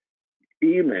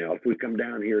 email, if we come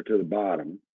down here to the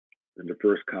bottom in the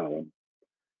first column,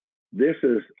 this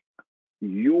is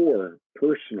your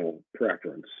personal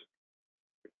preference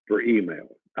for email,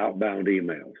 outbound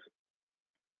emails.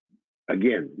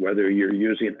 Again, whether you're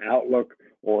using Outlook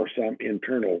or some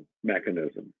internal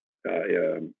mechanism.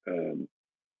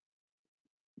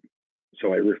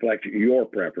 So it reflects your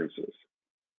preferences.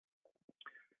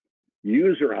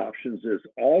 User options is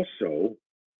also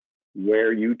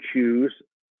where you choose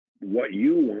what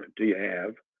you want to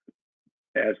have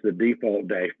as the default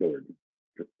dashboard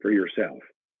for yourself.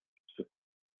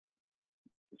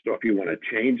 So if you want to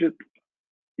change it,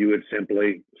 you would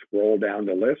simply scroll down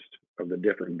the list of the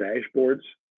different dashboards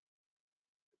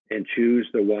and choose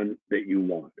the one that you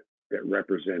want that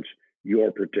represents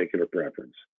your particular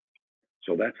preference.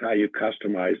 So that's how you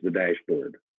customize the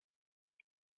dashboard.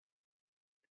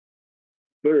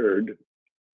 Third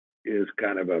is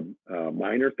kind of a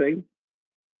minor thing.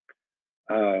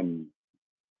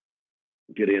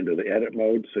 Get into the edit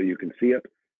mode so you can see it.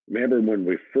 Remember when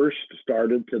we first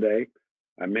started today,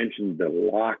 I mentioned the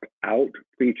lock out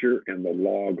feature and the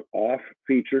log off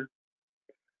feature.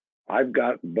 I've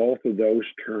got both of those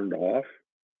turned off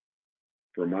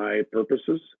for my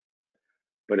purposes.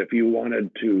 But if you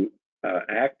wanted to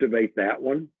activate that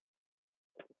one,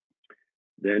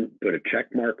 then put a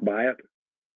check mark by it,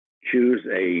 choose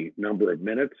a number of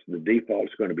minutes. The default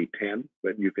is going to be 10,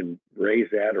 but you can raise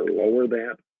that or lower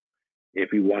that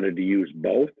if you wanted to use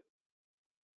both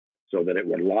so that it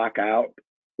would lock out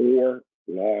or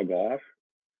log off.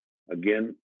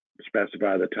 Again,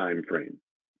 specify the time frame.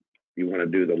 You want to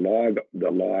do the log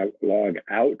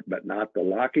out, but not the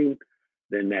locking,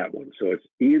 then that one. So it's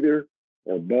either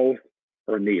or both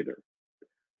or neither.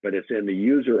 but it's in the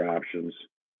user options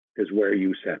is where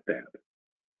you set that.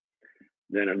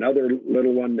 Then another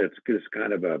little one that's just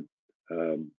kind of a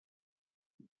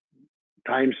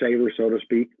time saver, so to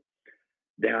speak.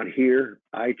 Down here,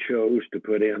 I chose to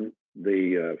put in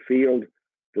the field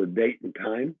for date and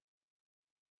time.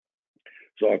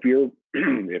 So if you're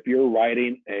if you're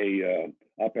writing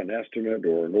up an estimate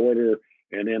or an order,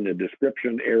 and in the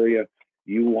description area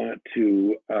you want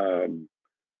to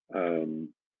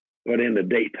put in the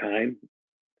date time,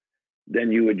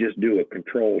 then you would just do a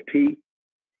Control T,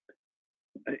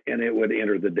 and it would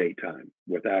enter the date time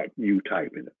without you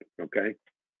typing it. Okay,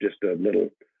 just a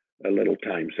little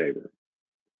time saver.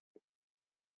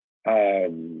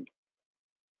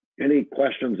 Any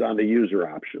questions on the user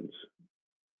options?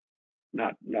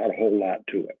 Not a whole lot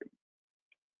to it.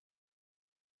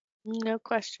 No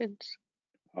questions.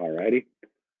 All righty.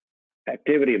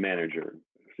 Activity Manager.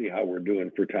 See how we're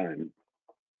doing for time.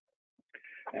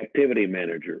 Activity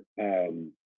Manager.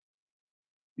 You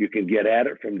can get at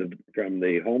it from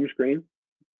the home screen,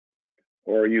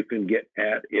 or you can get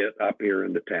at it up here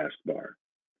in the taskbar.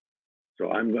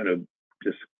 So I'm going to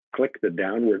just click the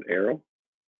downward arrow.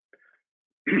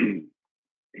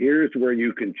 Here's where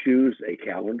you can choose a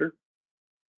calendar.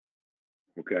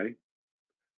 Okay.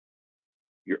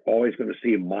 You're always going to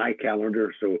see my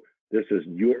calendar. So this is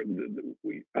your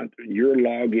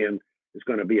login is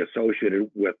going to be associated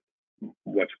with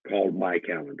what's called my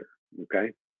calendar.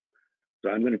 Okay. So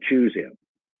I'm going to choose him.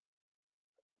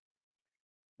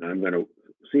 I'm going to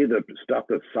see the stuff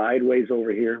that's sideways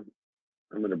over here.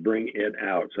 I'm going to bring it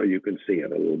out so you can see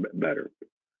it a little bit better.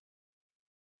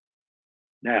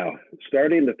 Now,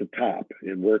 starting at the top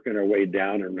and working our way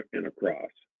down and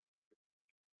across.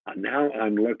 Now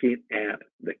I'm looking at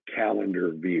the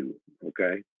calendar view,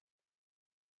 okay?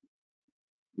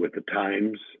 With the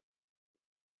times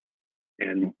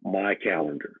and my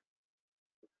calendar.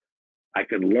 I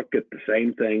can look at the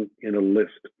same thing in a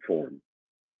list form.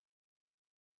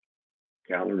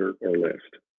 Calendar or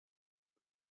list.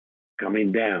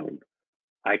 Coming down,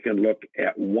 I can look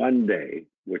at one day,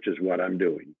 which is what I'm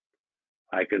doing.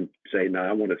 I can say, now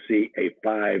I want to see a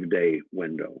 5-day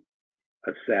window,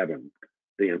 a 7,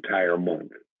 the entire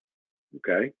month,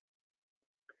 okay?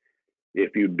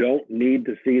 If you don't need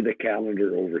to see the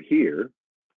calendar over here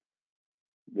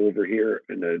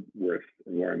in the where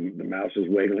the mouse is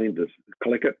wiggling, just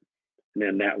click it, and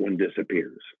then that one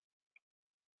disappears.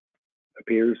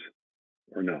 Appears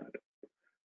or not.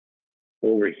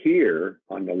 Over here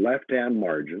on the left-hand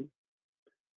margin,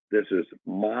 this is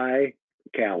my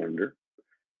calendar.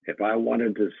 If I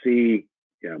wanted to see,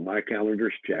 my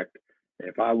calendar's checked.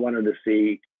 If I wanted to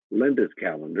see Linda's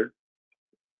calendar,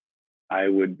 I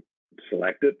would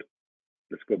select it.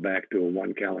 Let's go back to a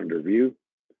one calendar view,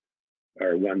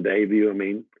 or 1 day view, I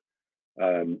mean.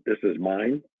 This is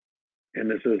mine,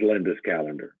 and this is Linda's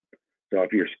calendar. So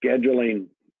if you're scheduling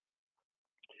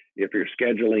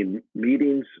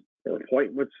meetings or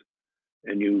appointments,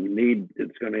 and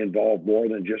it's going to involve more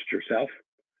than just yourself,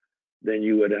 then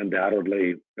you would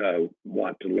undoubtedly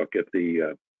want to look at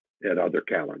at other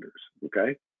calendars.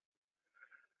 Okay.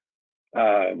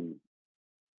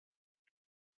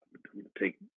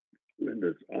 Take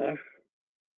Linda's off.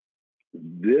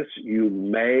 This you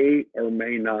may or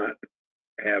may not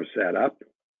have set up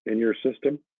in your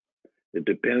system. It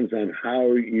depends on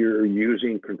how you're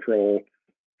using Control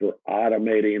for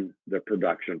automating the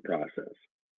production process.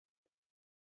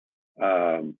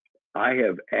 I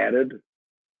have added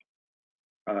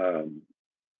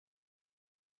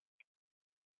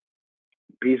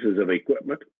pieces of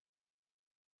equipment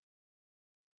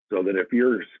so that if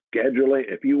you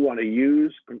want to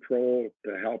use Control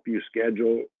to help you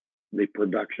schedule the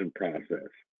production process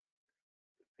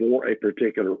for a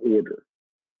particular order,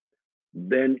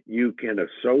 then you can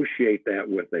associate that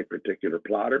with a particular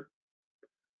plotter,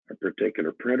 a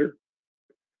particular printer,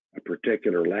 a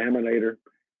particular laminator,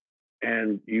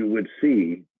 and you would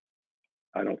see,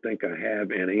 I don't think I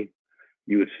have any,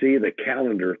 you would see the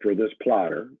calendar for this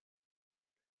plotter,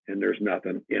 and there's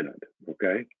nothing in it,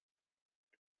 okay?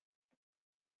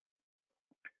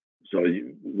 So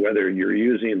whether you're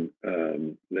using,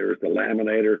 there's the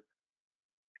laminator.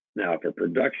 Now, if a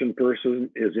production person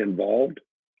is involved,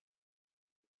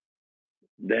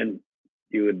 then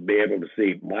you would be able to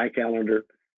see my calendar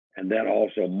and then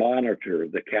also monitor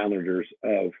the calendars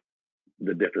of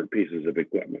the different pieces of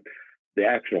equipment. The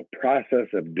actual process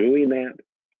of doing that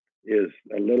is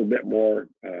a little bit more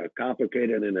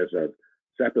complicated, and is a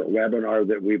separate webinar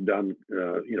that we've done,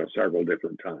 several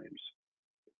different times.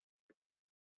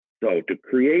 So to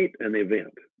create an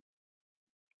event,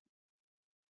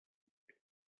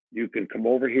 you can come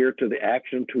over here to the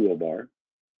action toolbar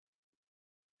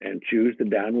and choose the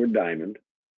downward diamond.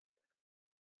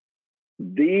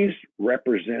 These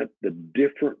represent the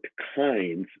different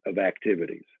kinds of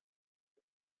activities.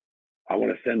 I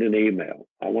want to send an email.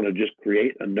 I want to just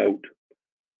create a note.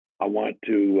 I want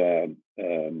to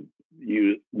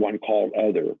use one called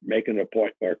other, make an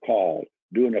appointment or call,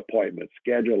 do an appointment,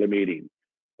 schedule a meeting,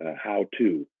 how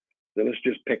to. So let's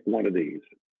just pick one of these.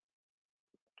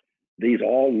 These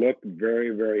all look very,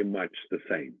 very much the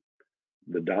same.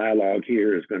 The dialogue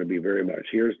here is going to be very much,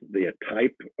 here's the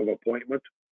type of appointment,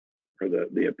 or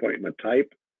the appointment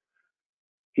type.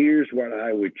 Here's what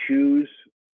I would choose,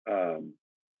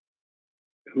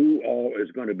 who all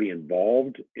is going to be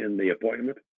involved in the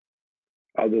appointment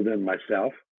other than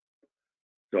myself.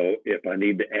 So if I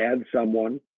need to add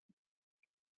someone,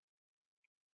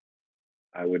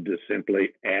 I would just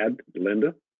simply add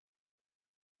Linda.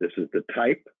 This is the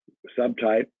type,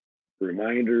 subtype,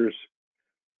 reminders,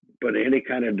 put any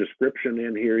kind of description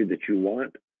in here that you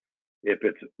want. If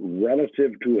it's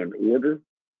relative to an order,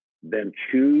 then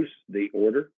choose the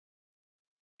order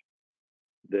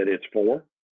that it's for.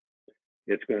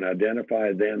 It's going to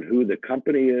identify then who the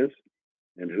company is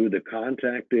and who the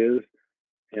contact is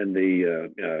and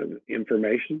the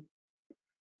information.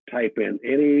 Type in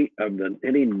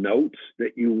any notes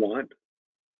that you want.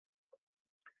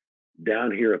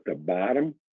 Down here at the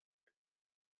bottom,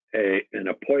 an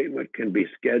appointment can be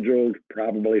scheduled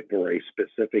probably for a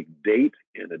specific date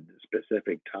and a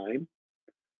specific time.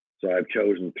 So I've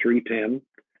chosen 3:10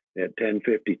 at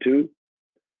 10:52.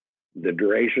 The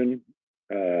duration,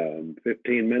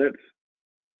 15 minutes.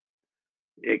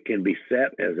 It can be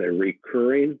set as a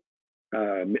recurring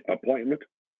appointment.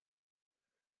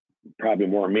 Probably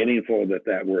more meaningful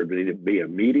that word would be a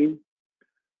meeting.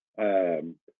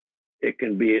 It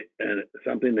can be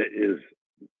something that is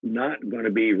not going to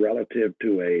be relative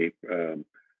to a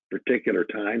particular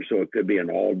time, so it could be an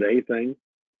all-day thing.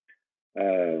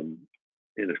 And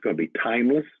it's going to be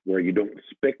timeless, where you don't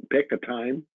pick a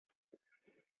time.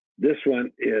 This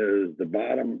one is the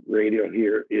bottom radio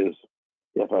here is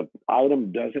if an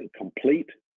item doesn't complete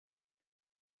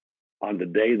on the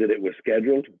day that it was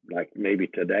scheduled, like maybe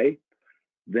today,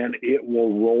 then it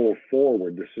will roll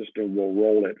forward. The system will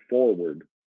roll it forward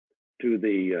to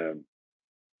the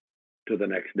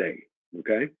next day.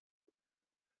 Okay.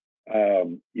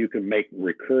 You can make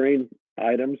recurring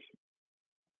items.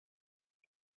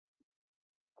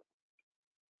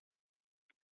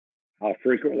 How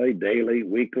frequently, daily,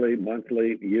 weekly,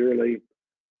 monthly, yearly,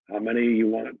 how many you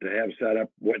want to have set up,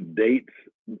 what dates,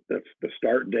 that's the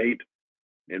start date,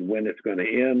 and when it's going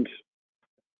to end.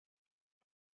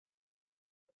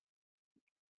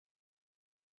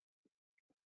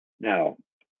 Now,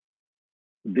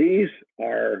 these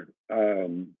are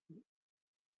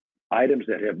items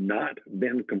that have not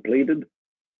been completed.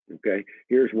 Okay,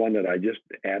 here's one that I just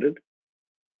added.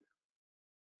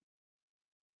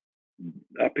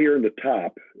 Up here in the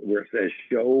top where it says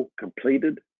show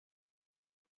completed,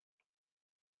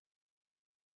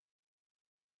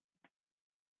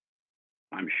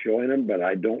 I'm showing them, but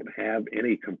I don't have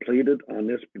any completed on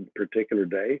this particular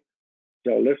day.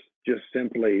 So let's just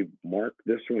simply mark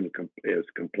this one as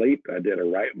complete. I did a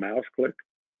right mouse click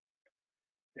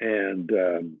and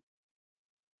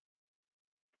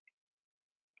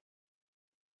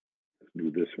let's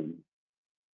do this one.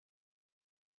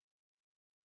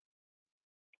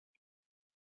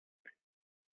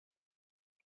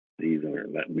 These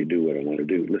aren't letting me do what I want to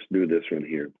do. Let's do this one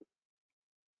here.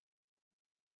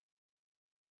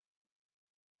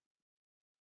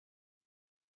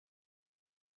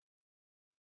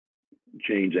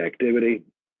 Change activity.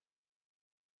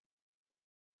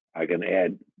 I can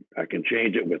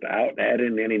change it without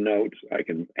adding any notes. I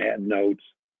can add notes.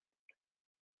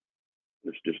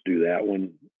 Let's just do that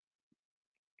one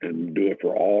and do it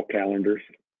for all calendars.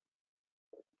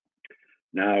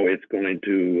 Now it's going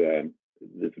to,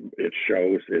 it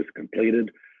shows is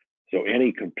completed. So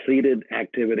any completed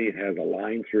activity has a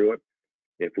line through it.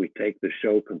 If we take the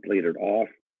show completed off,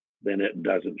 then it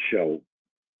doesn't show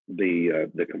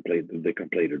the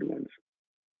completed ones.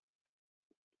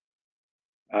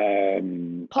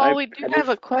 Paul, we do have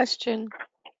a question.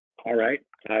 All right,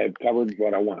 I've covered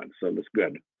what I want, so that's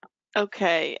good.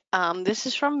 Okay, this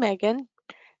is from Megan.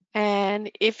 And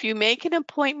if you make an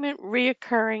appointment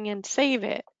reoccurring and save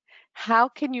it, how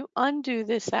can you undo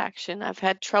this action? I've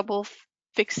had trouble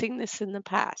fixing this in the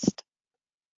past.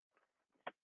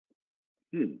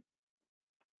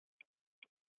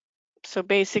 So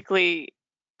basically,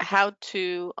 how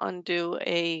to undo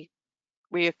a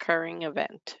reoccurring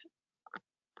event.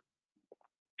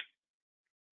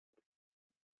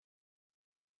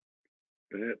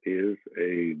 That is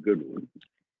a good one.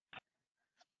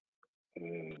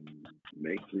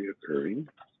 Make reoccurring.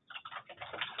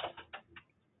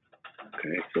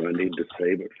 Okay, so I need to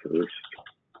save it first.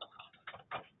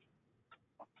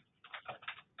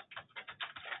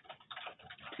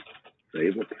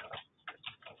 Save it.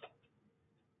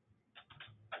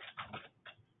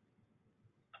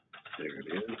 There it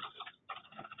is.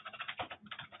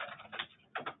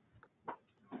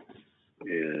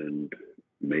 And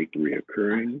make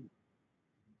reoccurring.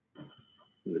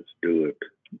 Let's do it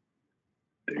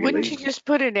daily. Wouldn't you just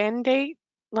put an end date,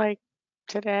 like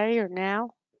today or now?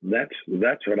 That's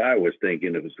what I was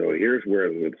thinking of. So here's where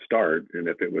it would start, and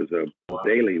if it was a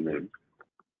daily one,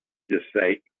 just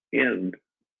say end,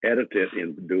 edit it,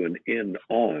 and do an end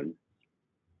on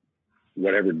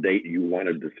whatever date you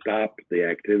wanted to stop the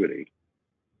activity.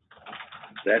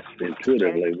 That's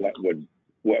intuitively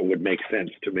what would make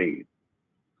sense to me.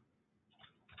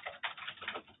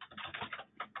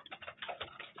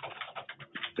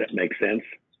 Does that make sense?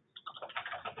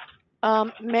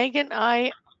 Megan,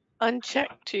 I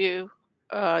unchecked you,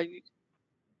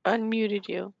 unmuted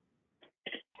you.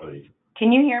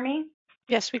 Can you hear me?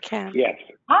 Yes, we can. Yes.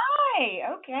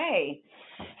 Hi, okay.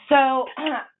 So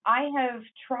I have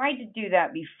tried to do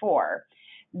that before.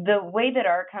 The way that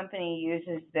our company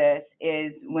uses this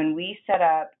is when we set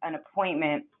up an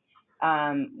appointment,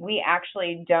 we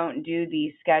actually don't do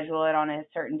the schedule it on a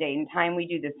certain date and time. We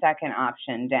do the second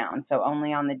option down, so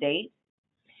only on the date.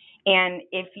 And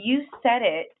if you set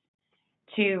it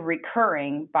to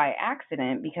recurring by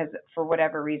accident, because for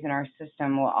whatever reason our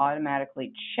system will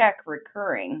automatically check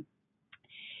recurring,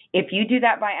 if you do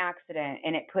that by accident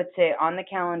and it puts it on the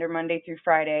calendar Monday through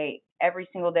Friday every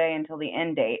single day until the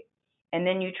end date, and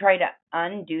then you try to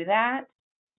undo that,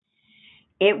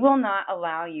 it will not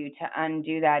allow you to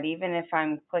undo that. Even if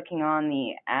I'm clicking on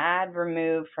the add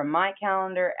remove from my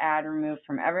calendar, add remove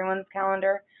from everyone's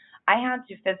calendar, I had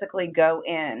to physically go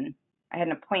in. I had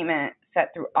an appointment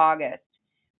set through August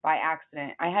by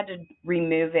accident. I had to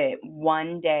remove it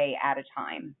one day at a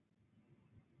time.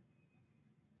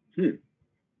 So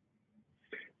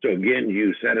again,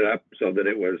 you set it up so that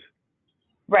it was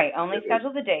right. Only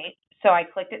schedule the date. So I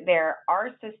clicked it there. Our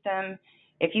system,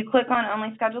 if you click on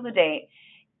only schedule the date,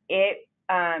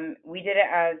 we did it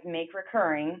as make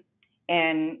recurring,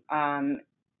 and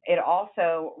it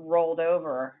also rolled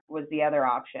over was the other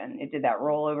option. It did that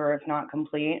rollover if not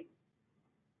complete.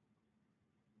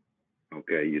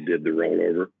 Okay, you did the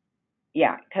rollover.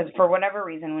 Yeah, because for whatever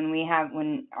reason,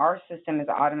 when our system is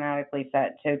automatically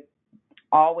set to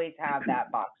always have that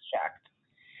box checked,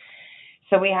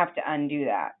 so we have to undo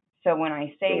that. So when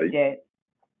I saved it,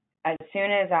 as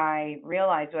soon as I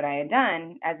realized what I had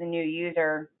done as a new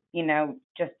user,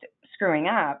 just screwing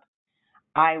up,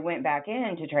 I went back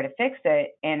in to try to fix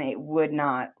it, and it would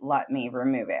not let me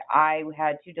remove it. I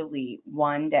had to delete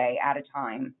one day at a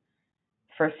time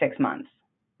for 6 months.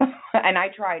 And I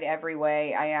tried every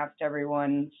way. I asked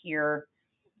everyone here,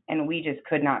 and we just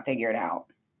could not figure it out.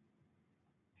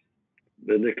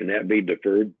 Then can that be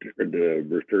deferred or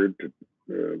referred to,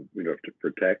 to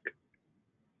protect?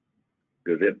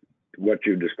 Because what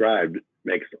you described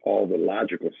makes all the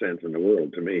logical sense in the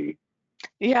world to me.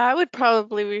 Yeah, I would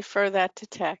probably refer that to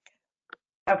tech.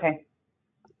 Okay.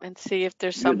 And see if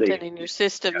there's something in your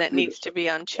system that needs to be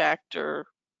unchecked or.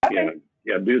 Okay.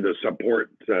 Yeah, do the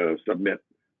support submit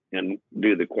and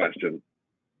do the question.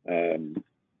 Because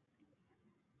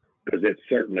it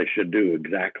certainly should do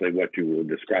exactly what you were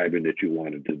describing that you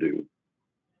wanted to do.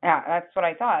 Yeah, that's what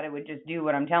I thought. It would just do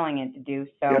what I'm telling it to do.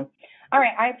 So, Yep. All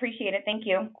right, I appreciate it. Thank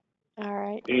you. All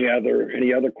right. Any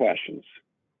other questions?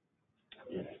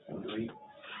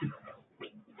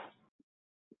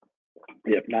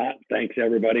 If not, thanks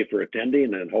everybody for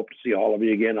attending, and hope to see all of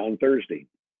you again on Thursday.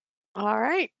 All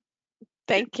right.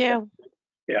 Thank you.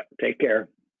 Yeah, take care.